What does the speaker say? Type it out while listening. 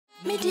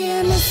Me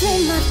dear, me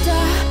say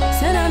mata,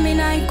 send a me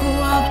na go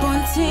up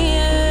on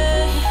tea.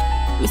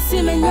 Me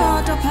see me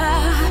nyota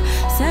pa,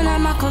 send a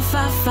ma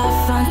kofa fa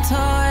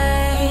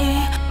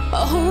fantoy.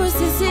 Oh,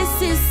 si,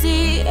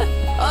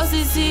 oh,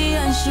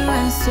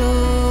 insurance so.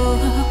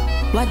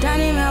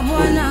 Wadani me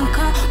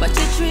abonanka, what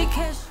you trick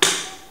is.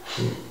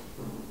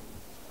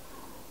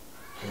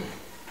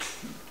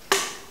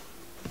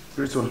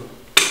 Great one.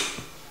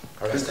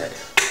 Arrested.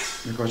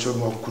 Because you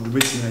could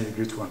wait in a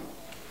great one.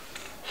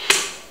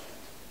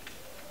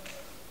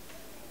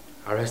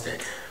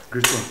 Arrested.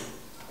 Great one.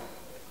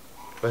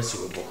 Where's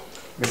your boy?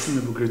 Merci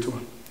me great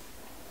one.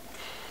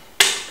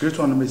 Great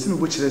one, merci me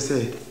what you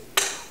say.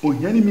 Oh,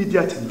 any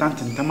media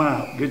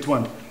tama great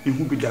one in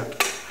who be that.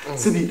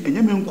 Sebi, and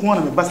you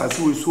corner me basa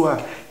so so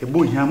a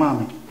boy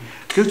yamami.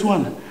 Great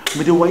one,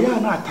 me the wire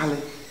na tale.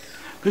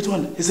 Great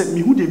one, is it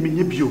me who de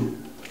me bio.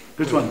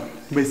 Great one,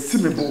 merci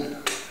me bo.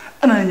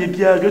 And I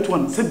bia great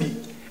one, sebi,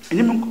 and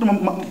you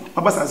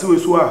mabasa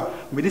so a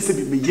me de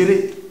sebi me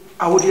yere.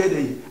 I would hear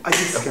the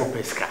Agyeiwaa.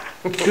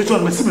 Great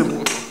one, merci me.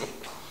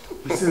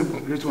 Merci,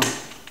 great one.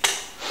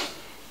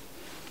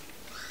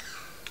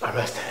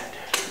 Arrested.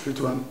 Great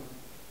one.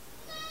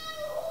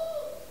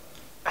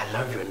 I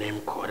love your name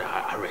called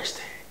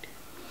Arrested.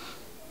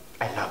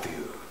 I love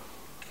you.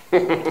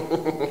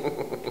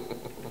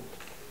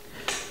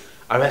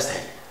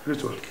 Arrested.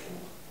 Great one.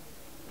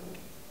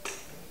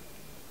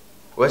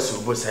 Where's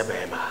your boss,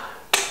 Adeapena?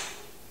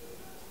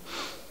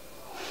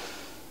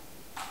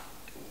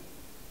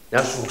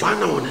 That's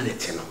Obana on an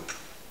eternal.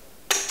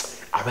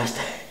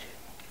 Arrested.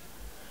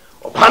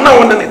 Obana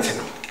on an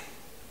eternal.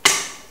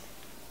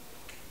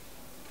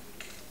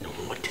 No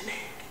more than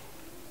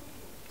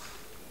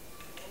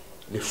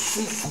the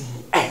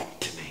Susum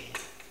at me.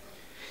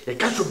 The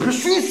castle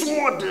pursues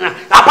more than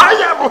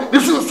the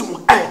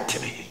Susum at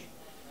me.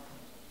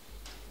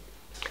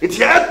 It's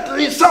yet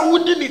so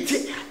wouldn't it?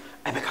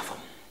 I beg of him.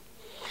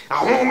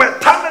 I won't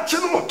met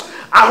Tanachino.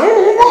 I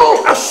won't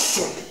know a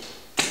son.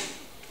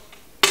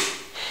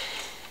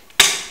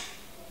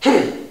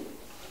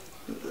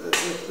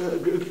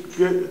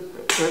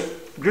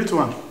 Great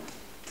one.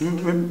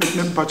 Great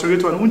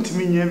one. Won't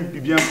mean you be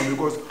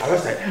because I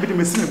was like, be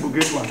missing a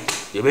great one.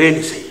 You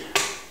may say,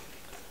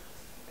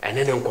 and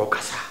then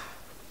Cocasa.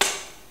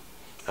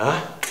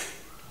 Huh?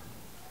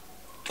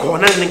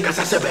 Corner in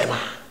Casa Sebema.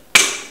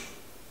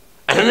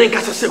 And then in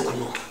Casa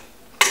Secuno.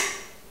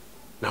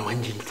 Now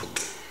I'm Jim too.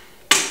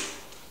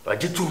 But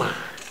Jituma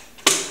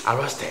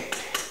arrested.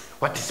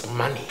 What is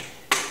money?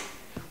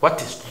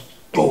 What is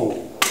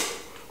dough?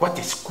 What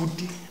is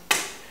goody?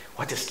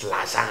 What is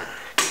lasagna?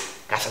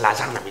 That's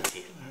lasagna, me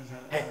tell.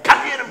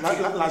 Can you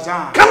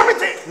lasagna? Can I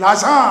tell?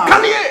 Lasagna.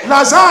 Can you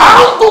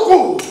lasagna?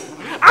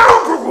 I'll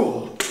go.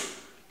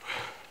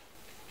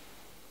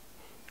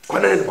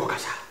 When I go,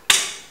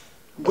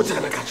 what's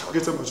the catch?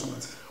 Get a much.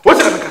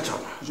 What's the catch?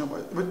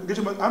 Get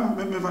him. I'm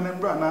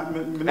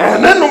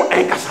and then no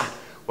Encasa.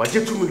 What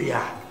you to me?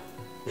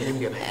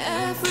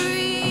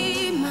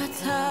 Every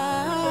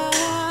matter.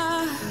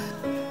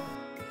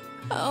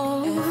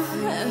 Oh,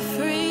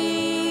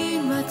 every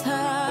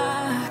matter.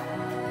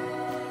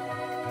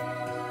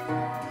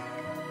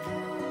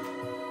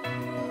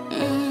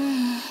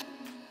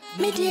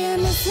 Me dear,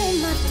 me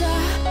say matter.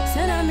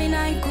 Send a me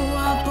na go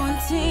up on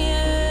tea.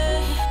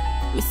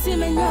 Me see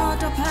me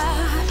nyota pa.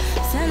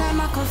 Send a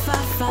ma kofa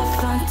fa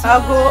fantoy.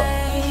 I'll go.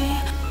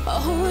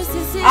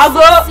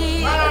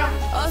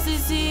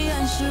 OCC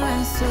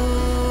insurance so.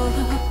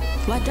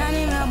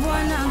 Wadani me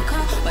abonanka,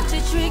 but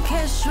you trick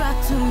is right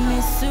to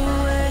me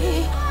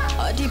suey.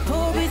 Or the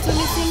pobre to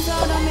me seems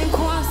all of me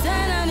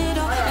consent and it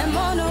and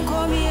mono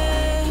come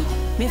here.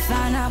 Me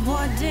find a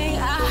body,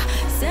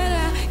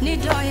 send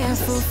need oil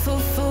for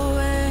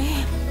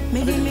me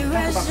di me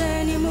rush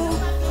anymore.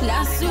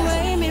 That's the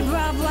way me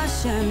bravo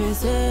me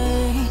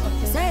say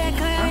I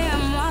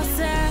am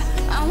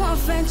I want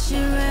French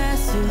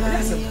rest.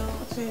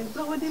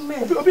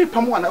 Obi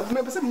Pamwana,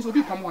 maybe some will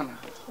be Pamwana.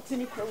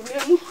 Hey,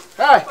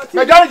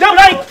 jump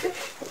right.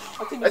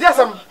 I just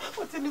some.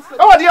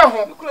 Oh, dear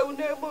home.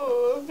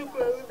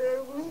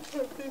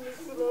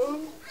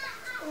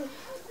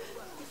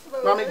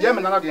 Mammy,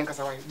 German, and I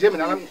can't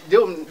German,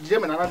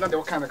 and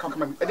another kind of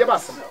compliment. I never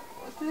saw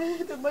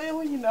the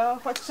Mayo,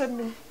 what send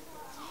me.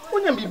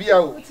 Wouldn't be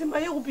out.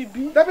 My old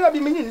baby. That will be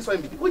meaning. So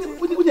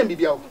wouldn't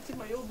be out.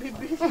 My old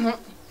baby.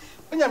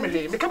 When you're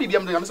married, make a baby.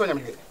 I'm so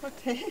young.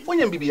 When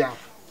you're baby out.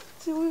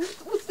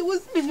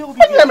 What's been your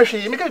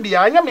baby? Make a baby.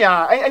 I am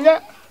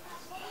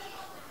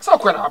so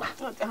quite up.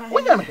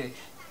 When you're married.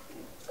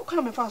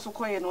 Come and fast so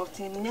quiet or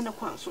team in the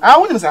council. I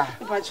wouldn't say.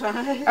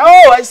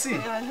 Oh, I see.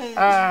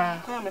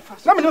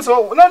 Let me know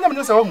so. Let me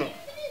know so.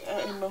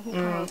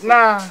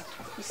 Nah.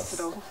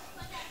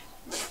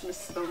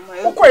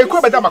 Quite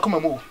quite better,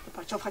 come move. I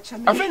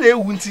feel they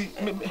won't see.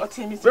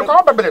 We'll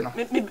call Babylon.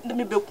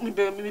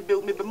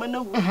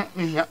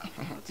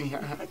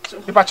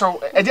 The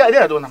patrol, I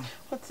don't know.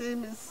 What's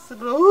Miss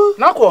Blow?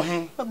 Now call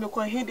him. I'm not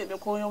quite hated the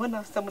coin when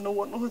I summon no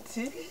one would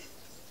see.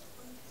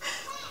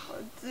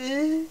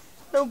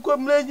 Don't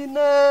come,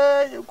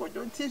 you go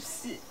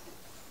Tipsy.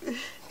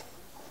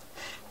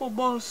 Oh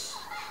boss.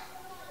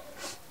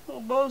 Oh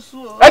boss.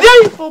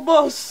 Agyeiwaa. Oh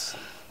boss.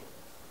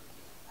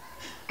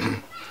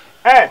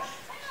 Hey,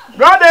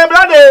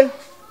 brother.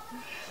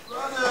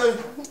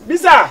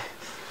 Bisa,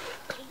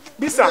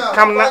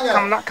 come now.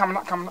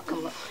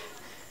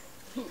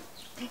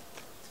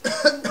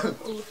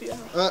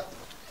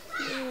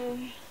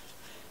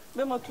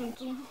 Bema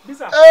tuntum.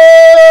 Bisa.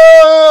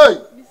 Hey!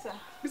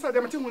 Bisa,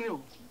 dem ti huni o.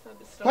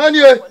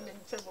 Hani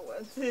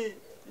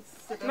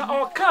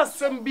Na o ka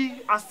asem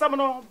bi, asam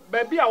no,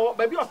 baabi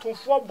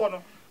otonfo bo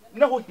no,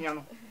 na ho hia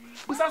no.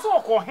 Bisa so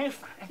okọ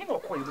hefa, no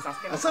okọ yi bisa.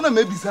 asana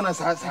mebisa na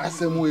sa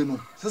asem we no.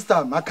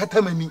 Sister,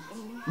 makata mani.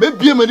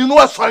 Mebie mani no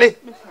asole.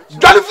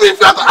 Dwale free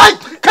ko. Ai,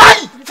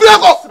 kai, free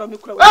ko.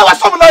 Eh, wa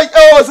som like,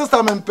 oh,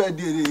 sister mempe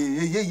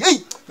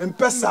hey.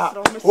 Empesa.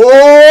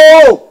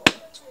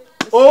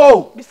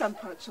 Oh. Bisa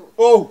mpacho.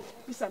 Oh.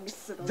 Bisa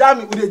misiro.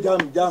 Jami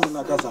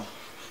na kasa.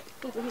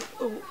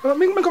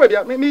 Me ko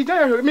bia, me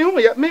ja ya, me hu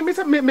ya,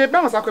 me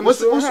ba wasa kwa me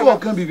so. Oso o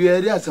kan bibia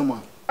ri asem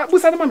a.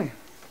 Busa de mame.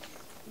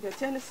 The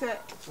ten say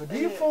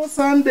For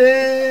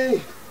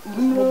Sunday.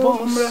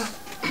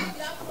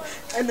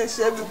 and the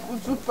shabby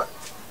buzupa.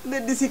 The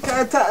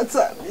disikata.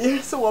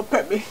 Yes, what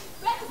peppy.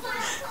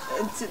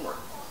 And Tino.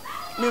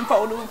 Me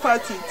found a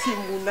party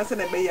team,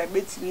 nothing about your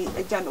meeting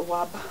a Jan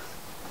Waba.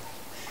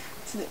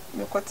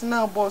 Me quite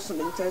now boss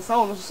and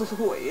sound so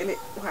who in it.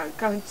 I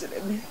can't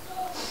tell me.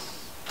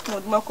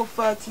 What Marco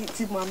Fati,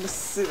 Tim,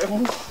 Mr.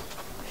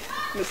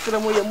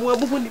 Moya, more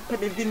than the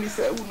penny dinners,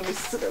 I wouldn't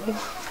miss them.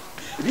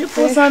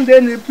 For Sunday,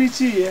 they preach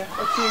here.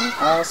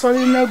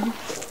 Sorry, Nagu.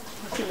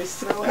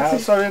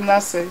 Sorry,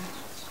 Nasa.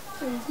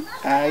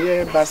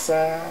 Aye,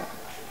 Bassa.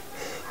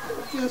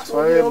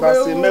 Sorry,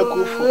 Bassi,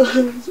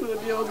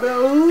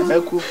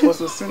 Meku for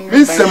so sing.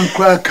 Miss some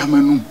crack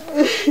coming.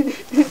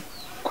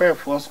 Quair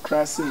for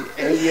classy.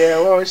 Yeah,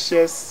 well,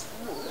 she's.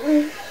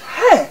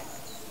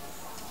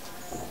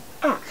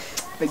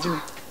 Majimi.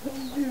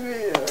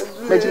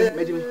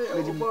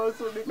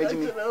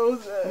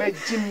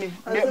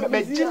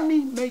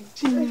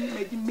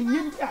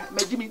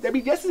 That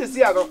be just the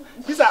Seattle.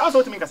 These are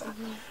also to make us.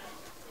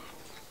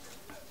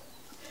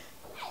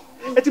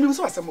 It will be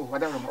so some more.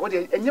 Whatever. What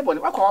and your body,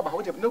 I call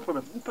about no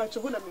problem. Patch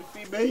of women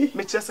free,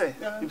 Mitch say,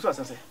 you saw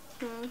say.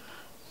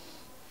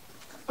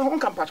 Oh,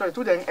 come patrol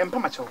to them and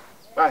Pamacho.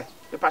 Right,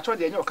 the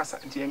patrol in your casa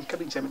and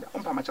cabin chamber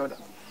on Pamacho.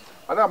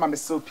 Although I'm a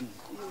soapy.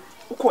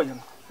 Who call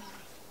him?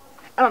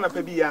 I don't know,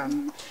 baby.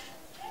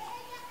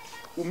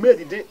 Who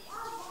made the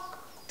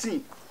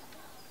tea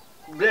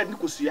bread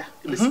Nicosia,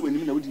 when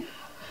you know,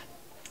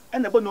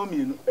 and the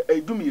bonomian,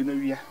 a doomy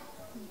area.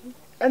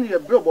 And your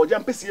brother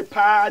jump see a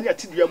pa near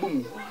Tidia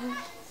boom.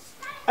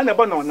 And a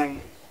bon on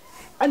nine.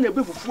 And a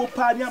beef full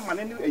party and man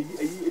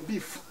a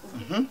beef.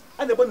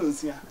 And the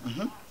bonus here.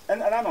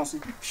 And I don't see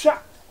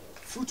shot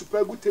fruit to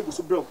pay good tables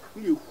so broke.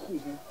 You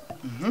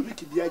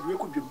make it the idea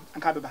could be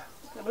and cabba.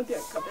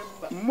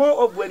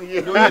 More of when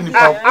you know in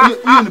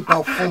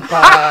perfume pa.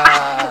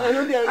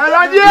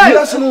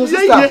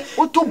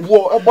 What to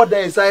bow about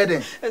the inside?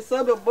 A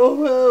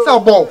sabo.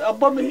 Sabo.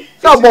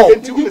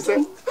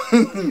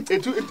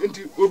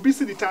 Into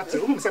obesity tattoo.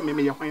 Who said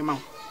me your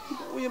mouth?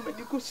 We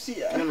medical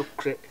see. I don't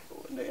crack.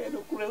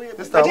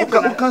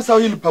 Who can sell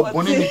you per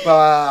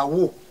bonipa?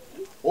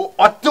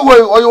 What the way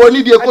or you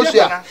need a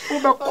cosia?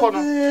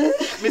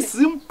 Miss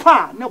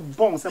Simpa, no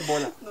bones a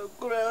bola.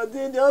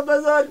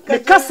 The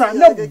Cassa,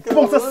 no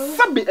bones a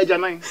subby at your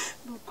name.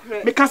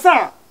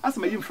 Mikasa, ask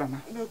my infant.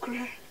 No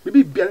crack.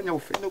 Maybe bearing your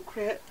face. No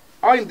crack.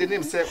 All in the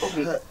name said,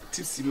 oh,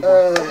 Tipsy.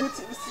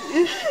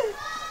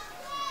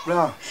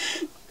 Bra,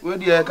 where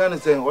do you kind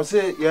of say, or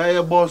say, yeah,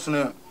 a boss,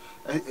 a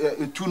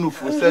tunu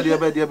for said your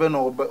bed, your ben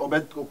or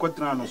bet or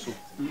quatrano so.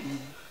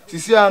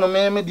 Tisiano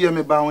may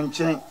me bound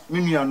chain,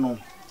 Miniano.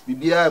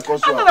 Bibia,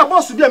 cause I'm not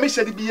supposed to be a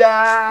mission.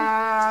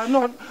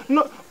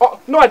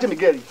 No, I didn't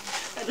get it.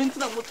 I didn't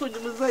know what you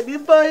was like.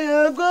 If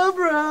I go,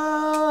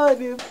 bro.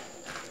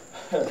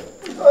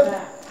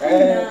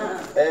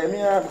 Me,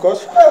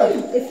 because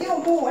if you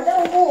go, I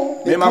don't go.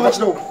 Me, my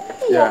no.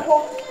 Yeah.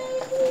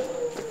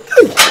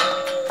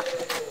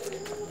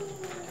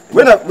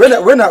 When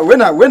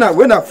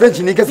a French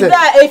nigga said,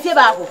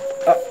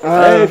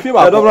 if you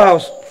are double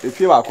house, if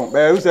you are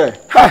compared, who say,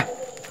 ha,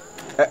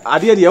 I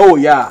did the oh,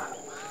 yeah.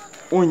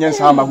 Onye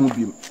sama hu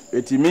bim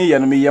etimi ye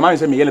no me ye man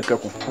se me ye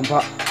lepeko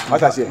mpa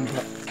what say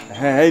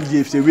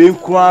eh se we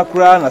kura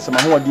na sama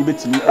hu odi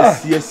betimi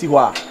asi ho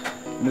a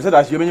no say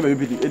that you menye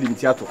be edi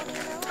theater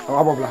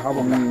abobla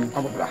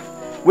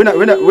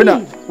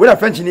when a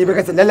French ni be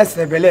ka say leles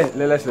rebele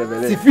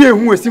si fie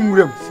hu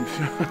esimwuram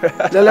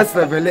leles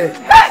rebele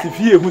si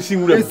fie hu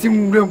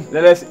simwuram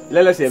leles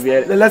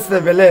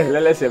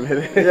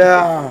rebele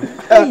yeah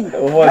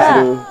oh what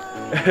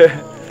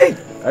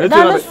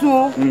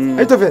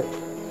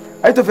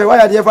I to why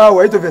are you far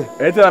away to be?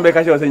 I tell me,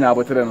 I was saying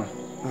about Treno.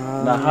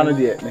 Now, 100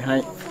 years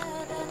behind.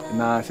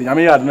 Now, see, I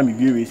may have not be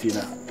viewing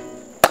now.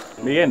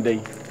 Me and day.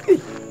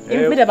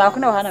 You made a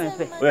balcony or Hannah.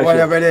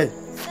 Whatever day.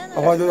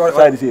 Oh,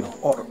 I see.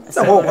 Oh,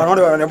 so,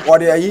 what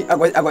do I eat? I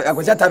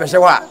was at a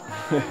shower.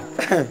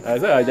 I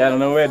said I don't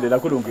know where they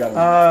couldn't get.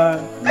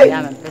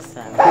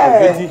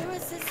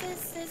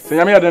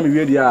 Senyame adam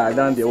wie dia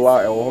dan de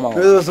wa ewo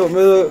homa. So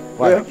me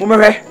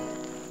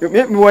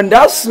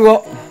wonder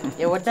so.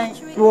 You what time?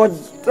 What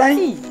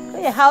time?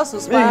 Your house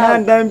was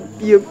bad. Dan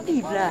you.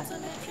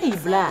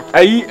 Blah.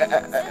 Ai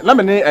na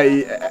me ne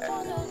ai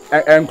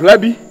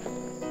enkulabi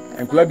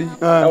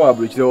awa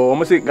bridge o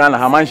mo se Ghana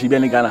ha manshi bi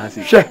ne Ghana ha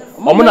se. Hwe.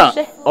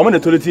 O mo na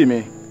toilet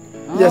me.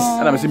 Yes.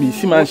 Ana me se mi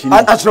si manshi ni.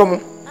 Atro mo.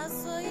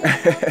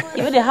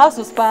 Even the house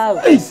was bad.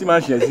 Ai si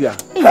manshi asia.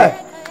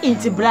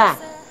 Into blah.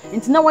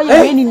 Into now why you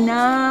raining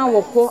now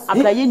woko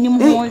aplaye nim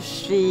ho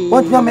hwe.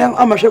 What na me am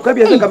hwe kwa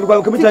bi ase kam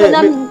kwa komita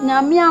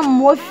na me am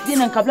mo hwe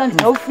na kabla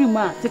nta o free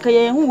ma te ka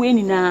ye hu we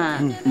ni na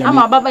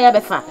ama baba ya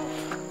befa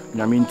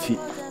na me nti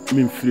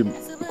me mfrim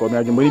ko me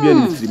adwumbo ni bia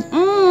ni mfrim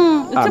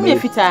nti me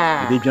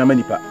fita de dwama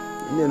nipa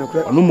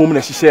ono mom na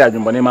hihye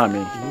adwumbo ne ma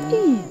me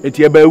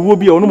eti eba ewuo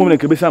bia ono mom na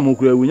kebesa mo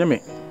kura ewu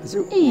nyame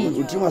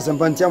utima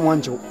asempa ntia mo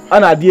ancho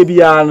ana ade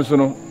bia no so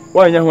no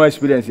wanya ho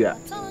experience ya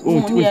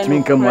untimi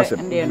nka mo asem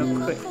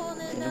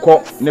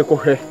ko ne ko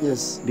hwe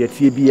yes de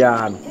tie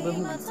bia no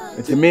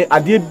eti me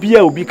ade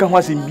bia obi ka ho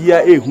asem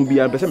bia ehu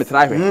bia pese me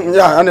try hwe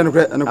ya ane no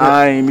kre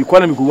ai mi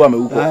kwana mi kuwa me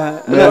uko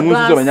me mu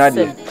so banya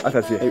ade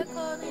atase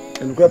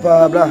no kre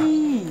pa bra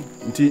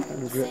nti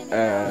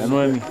no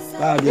ani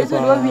dia pa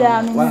wa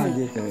dia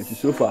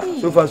so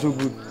far so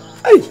good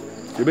ai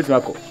you bet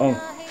mako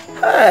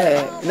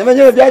na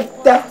menye bia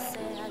ta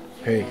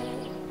hey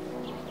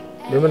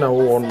dem na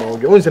wo on ma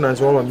o nse na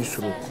nse wo ma mi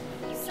suru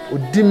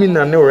odi mi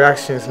na ne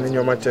reactions ne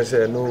nyoma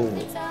chese no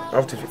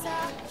after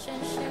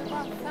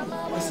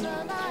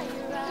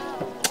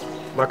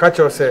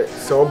makacho say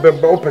so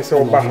obeba opese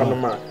oba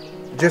hanoma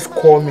just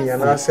call me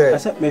and I say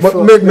me fa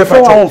na me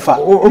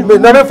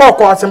fa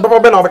ko asem baba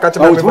be na obeka che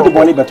me me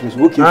boni bet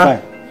me okay fine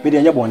me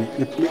de nya boni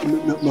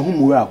me hu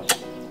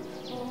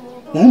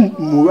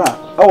muwa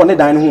awo ne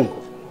dan ne hu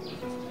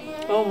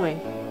oh my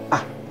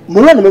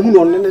muwa na me hu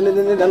no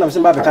ne dan na me se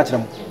ba be ka kire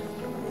mo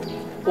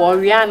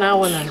warrior na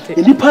wonante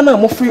nipa na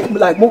mo free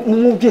like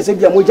mo gye se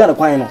bia mo gya na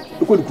kwan no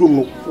e ko dikrum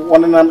no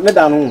wona na ne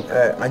dan no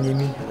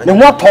anyemi ne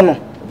ho ato no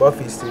ba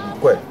fi stay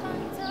kwa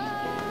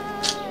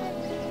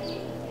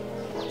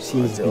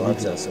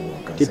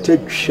Kita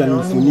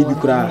kshan funi bi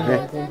kura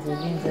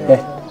he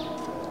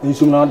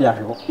nsum na de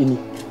ahwe eni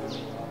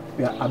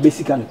ya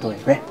abesika ne toy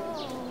he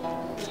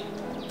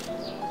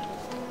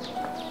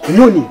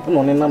noni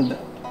no ne nam da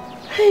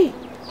hey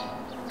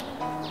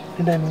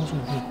nda me nsum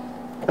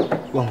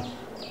wa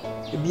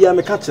bia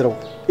me ka kire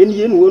eni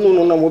ye no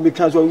no na mo be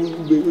kan so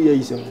ye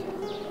yisem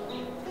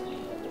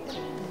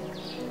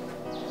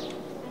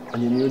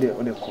anyemi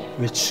ode ko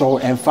we so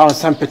and found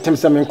some petem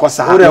some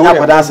nkosa ya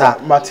kwada sa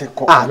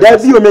matiko da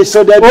bi o me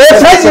so da bi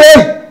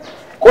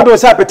ko do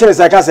sa petem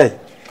sa ka say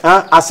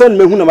asan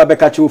mehu na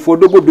mabeka che ofo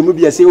dogo domu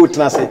bia se o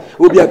tena se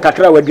obi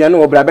kakra waduane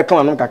wo bra beka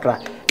wanom kakra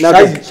na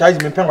shaiz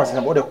me pen kwase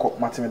ode ko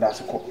matime da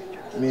se ko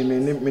me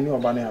ni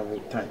oba na have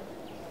time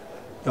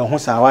yo ho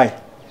sa wai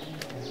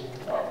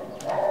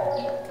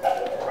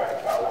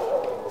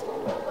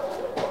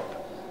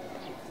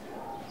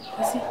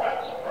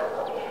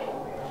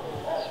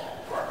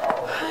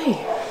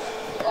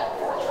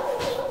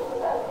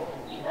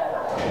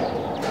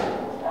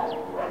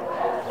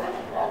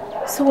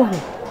so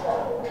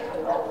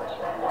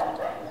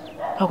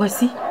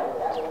Akwasi.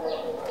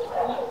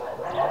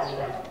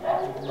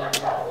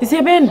 Is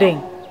he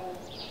bending?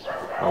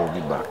 I will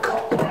be back.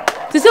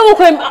 To say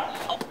what I'm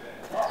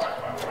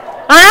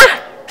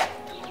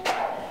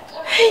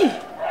Hey.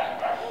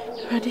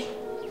 Ready?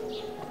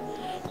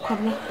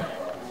 Come now.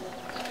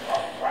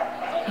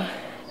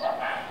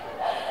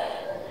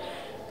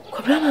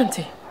 Come on,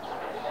 auntie.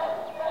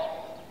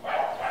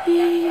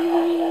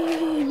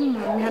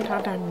 Mama, I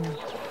had done.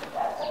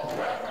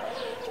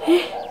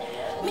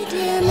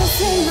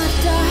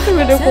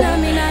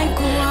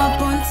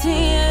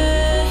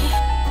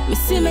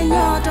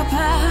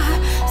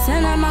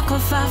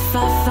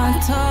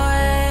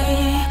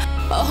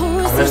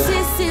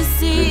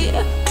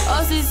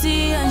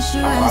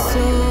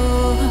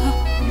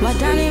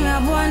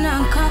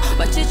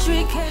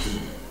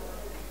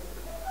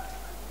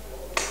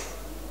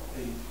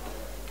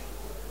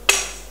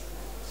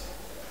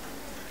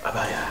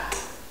 Abaya.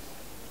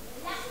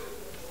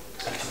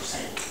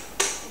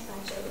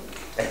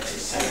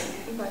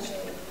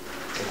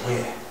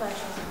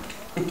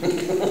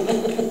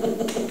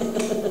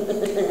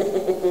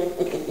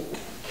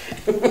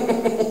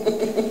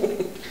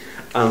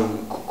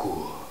 Kuku.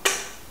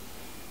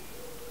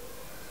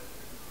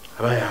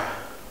 Abaya.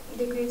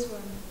 The great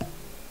one.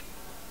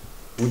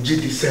 Would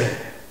you say,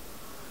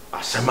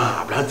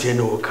 Asama, Blanty,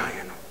 no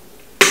kind?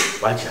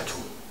 Why,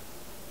 Chatu?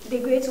 The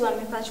great one,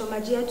 my patch of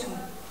Magia too.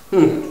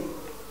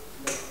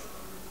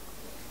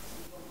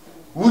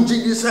 Would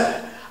you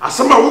say,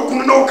 Asama, who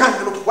could no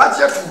kind? What's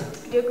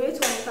Chatu? The great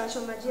one, my patch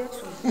of Magia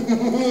too.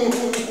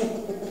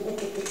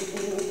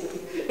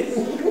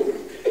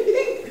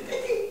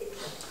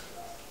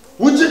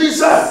 Would you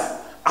say,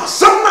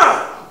 Asama,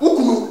 who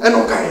could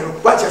no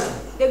kind? What's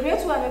Chatu? The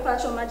great one, my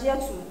patch of Magia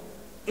too.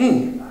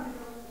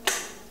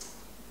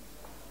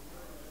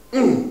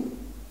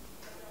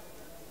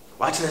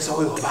 Watch this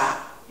away, Oba.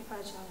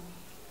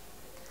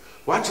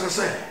 Watch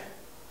this.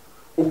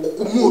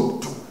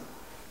 Ukumodu.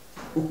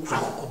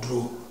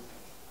 Ukrakudro.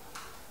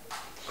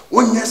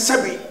 Onye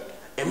sebi.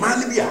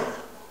 Emani bia.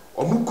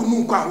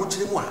 Omukunu kwa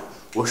uchiri mwa.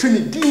 Washini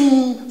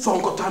din so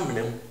nkota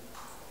minem.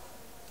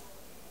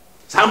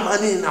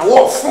 Samani na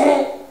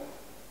wofun.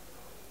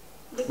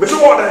 Meso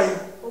wodai.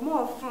 Omo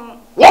ofun.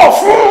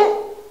 Wofun.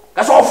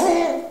 That's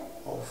ofun.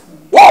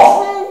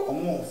 Wofun.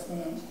 Omo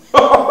ofun.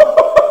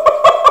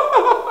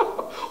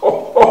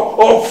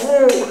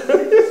 Ofun.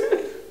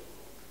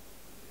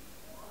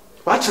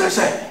 What should I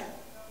say?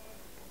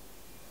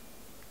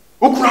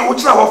 Ukuna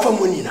uchira wafa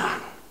munina.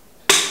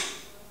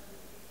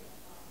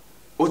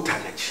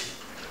 Otanachi.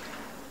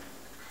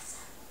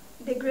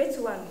 The great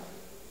one.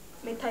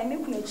 Me time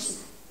kunechi.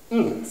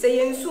 Say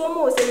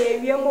yensuomo, say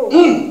yewiemo.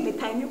 Me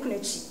time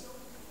kunechi.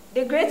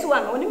 The great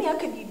one, only me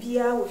aka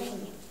bibia wo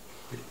fi.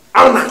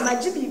 Ana.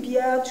 Maji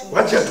bibia tu.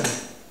 What you do?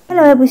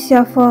 Hello,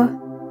 Ebusiafo.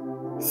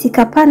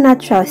 Sikapa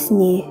Naturals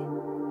ni.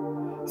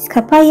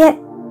 Sikapa ye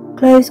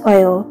cloves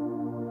oil,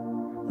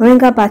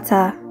 moringa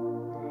butter,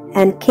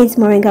 and kids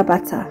moringa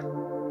butter.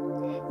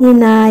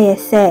 Nina ye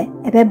se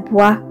ebe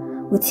boa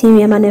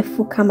utimi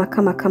emanefu kama.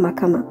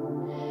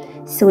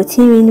 Se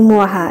utimi ni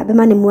muaha ebe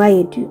mani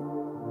muayedu.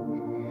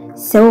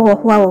 Se wo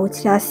huwa wa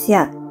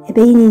utilasiya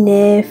ebe yini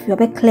nefu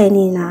ebe clean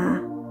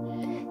nina.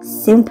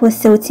 Simple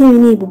se utimi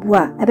ni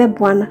bubua ebe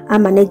buana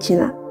ama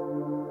nejina.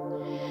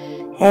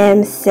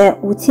 Se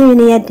utimi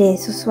ni yede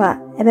suswa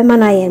ebe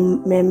mana ye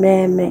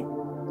mremre.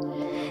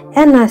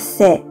 Ena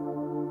se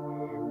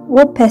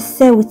wo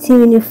pese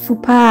utimi ni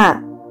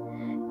fupa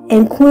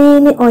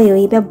enkwini oyo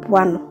ibe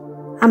buano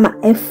ama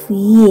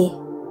efuye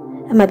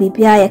ama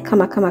bibia ye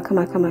kama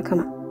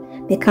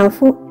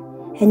bekanfu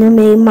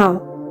enyome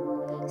imao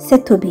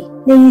setobi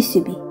ne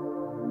yusubi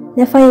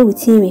ne faye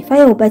utimi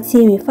faye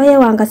obatimi faye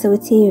wangasa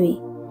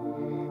utimi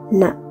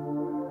na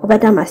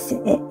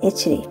obadamase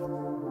echire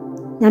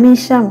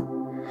nyamisha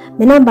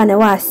me namba ne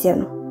wa asie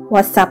no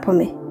WhatsApp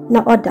me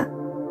na order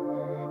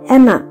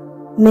ena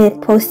me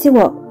posti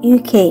wo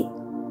UK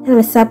ena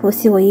me sa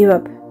posti wo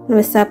Europe na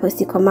me sa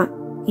posti koma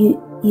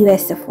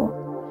US for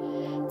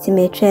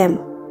Timetrem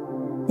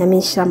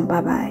Nyamisham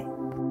bye bye.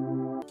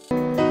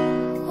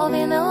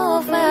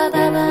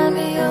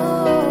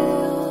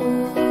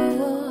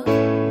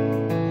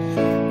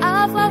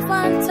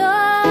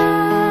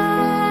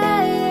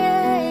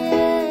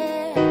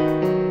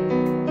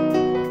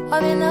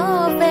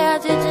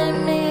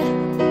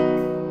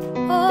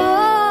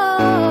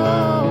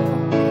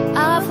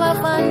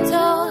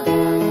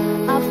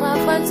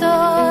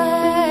 Fanto